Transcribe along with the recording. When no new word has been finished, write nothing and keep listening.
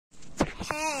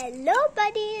Hello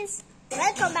buddies,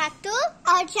 welcome back to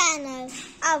our channel,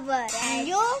 our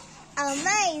new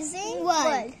amazing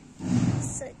world.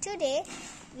 So today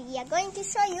we are going to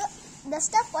show you the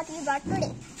stuff what we brought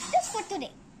today, just for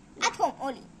today, at home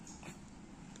only.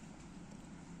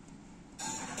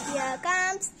 Here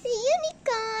comes the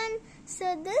unicorn.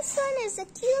 So this one is a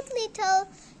cute little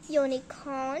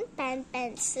unicorn pen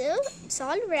pencil. It's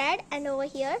all red, and over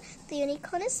here the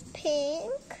unicorn is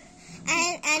pink.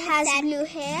 And has blue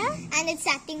hair, and it's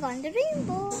acting on the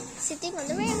rainbow, sitting on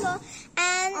the rainbow,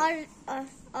 and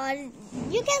or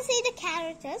you can see the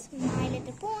characters, My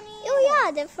Little Pony. Oh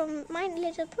yeah, they're from My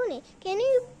Little Pony.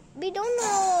 We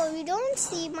don't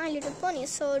see My Little Pony.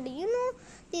 So do you know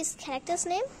this character's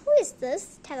name? Who is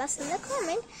this? Tell us in the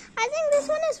comment. I think this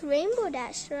one is Rainbow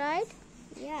Dash, right?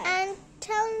 Yeah. And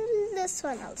tell this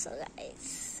one also,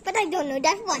 guys. But I don't know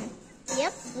that one.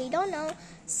 Yep, we don't know.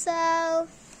 So.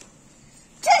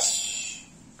 Tush!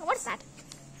 What's that?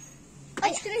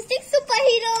 Futuristic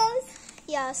superheroes.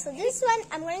 Yeah, so this one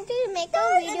I'm going to make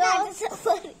a video.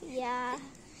 Yeah.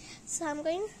 So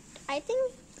I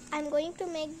think I'm going to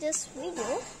make this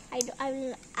video.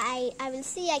 I will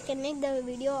see I can make the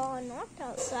video or not.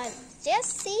 So I'll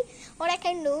just see what I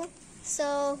can do.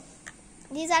 So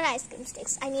these are ice cream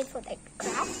sticks I need for the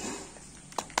craft.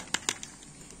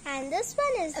 And this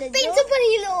one is the pink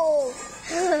superhero.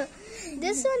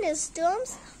 This one is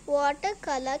Tom's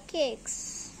watercolor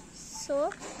cakes.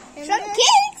 So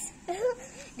cakes?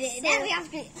 Then we have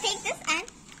to take this and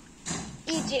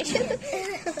eat it.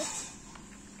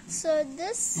 So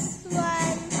this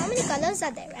one, how many colors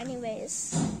are there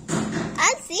anyways?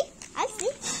 I'll see.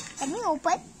 Let me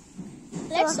open.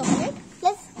 Let's open it.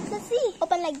 Let's see.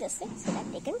 Open like this, so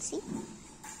that they can see.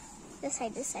 This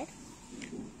side.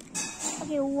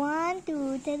 Okay, 1,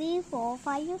 2, 3, 4,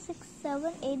 5, 6,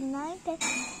 7, 8, 9, 10,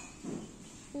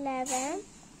 11,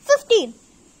 15.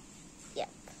 Yep,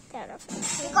 there are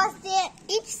 15. Because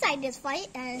each side is 5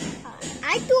 and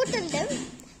I totaled them.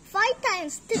 5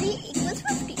 times 3 equals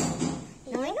 50.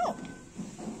 Now I know.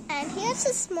 And here's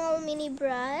a small mini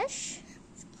brush.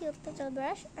 It's a cute little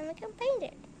brush, and we can paint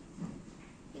it.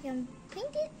 You can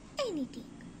paint it anything.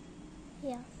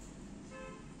 Yeah.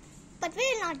 But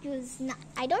we'll not use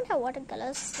I don't have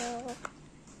watercolors, so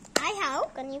I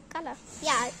have. Can you color?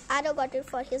 Yeah, Aro got it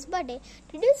for his birthday.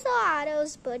 Did you saw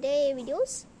Aro's birthday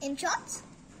videos? In shorts?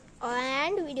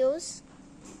 And videos.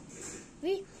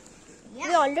 We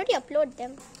already uploaded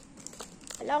them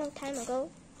a long time ago.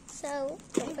 So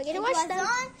don't forget to watch them.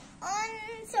 On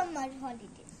summer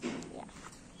holidays. Yeah.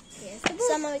 Yes.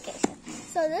 Summer vacation.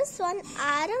 So this one,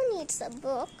 Aro needs a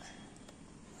book.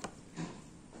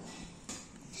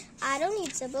 Aro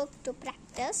needs a book to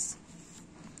practice.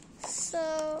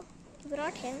 So we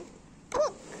brought him a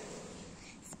book.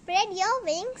 Spread your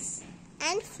wings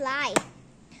and fly.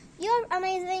 You're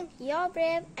amazing, you're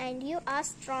brave, and you are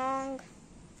strong.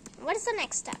 What is the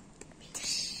next step?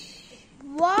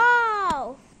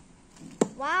 Wow!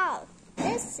 Wow!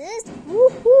 This is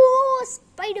woohoo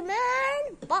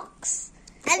Spider-Man box.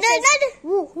 And then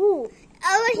woohoo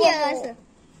over here also.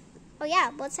 Oh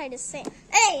yeah, both sides is same.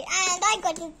 Hey, and I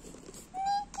got a sneaky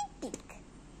peek.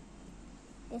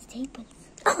 There's tables.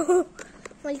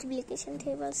 Multiplication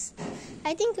tables.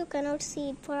 I think you cannot see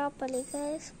it properly,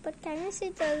 guys. But can you see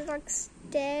the like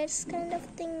stairs kind of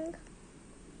thing?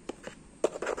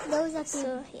 Those are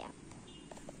So yeah.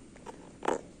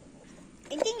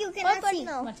 I think you cannot see.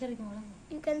 No.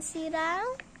 You can see now.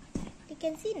 You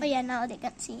can see now. Oh yeah, now they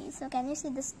can see. So can you see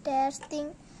the stairs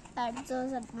thing? That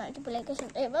those are multiplication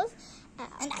tables.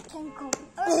 And I can go.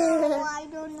 Oh, I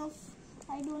don't know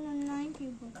 9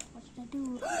 tables. What should I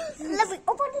do? Let me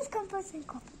open this compass and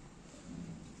copy.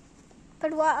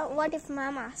 But what if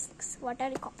mom asks, what are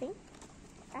you copying?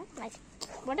 Like,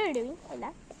 what are you doing like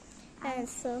that? And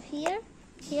so here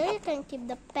you can keep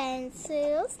the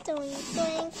pencils. Twink,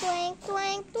 twink,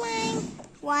 twink, twink.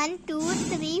 1, 2,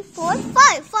 3, 4,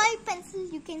 5. 5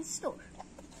 pencils you can store.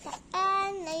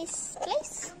 And nice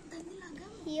place.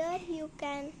 Here you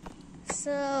can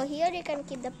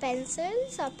keep the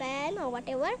pencils or pen or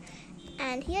whatever.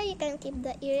 And here you can keep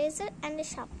the eraser and the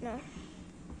sharpener.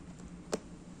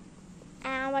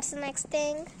 And what's the next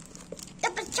thing?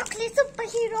 The chocolate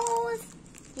superheroes.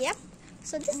 Yep.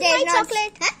 So this is my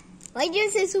chocolate. Huh? Why do you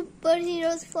say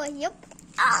superheroes for? Yep.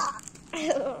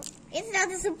 It's not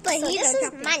a superhero. So this is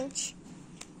chocolate. Munch.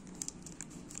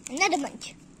 Another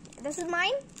Munch. This is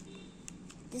mine.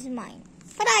 This is mine.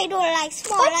 But I don't like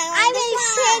small. But I will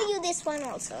share you this one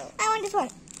also. I want this one.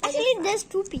 Actually, there's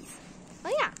 2 pieces. Oh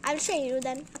yeah, I will share you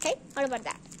then. Okay, what about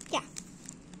that? Yeah.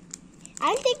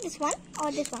 I'll take this one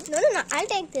or this one. No. I'll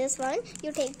take this one.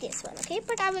 You take this one, okay?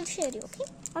 But I will share you, okay?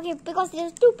 Okay, because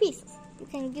there's 2 pieces. You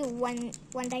can give one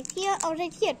right here or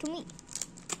right here to me.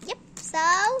 Yep. So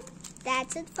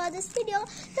that's it for this video.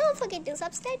 Don't forget to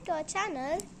subscribe to our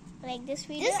channel, like this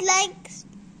video, Just like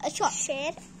a short.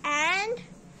 share and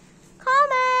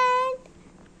comment.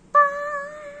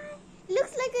 Bye.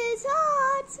 Looks like a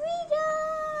short video.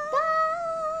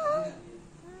 Bye.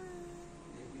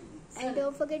 And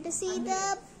don't forget to see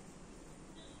the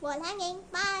wall hanging.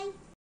 Bye.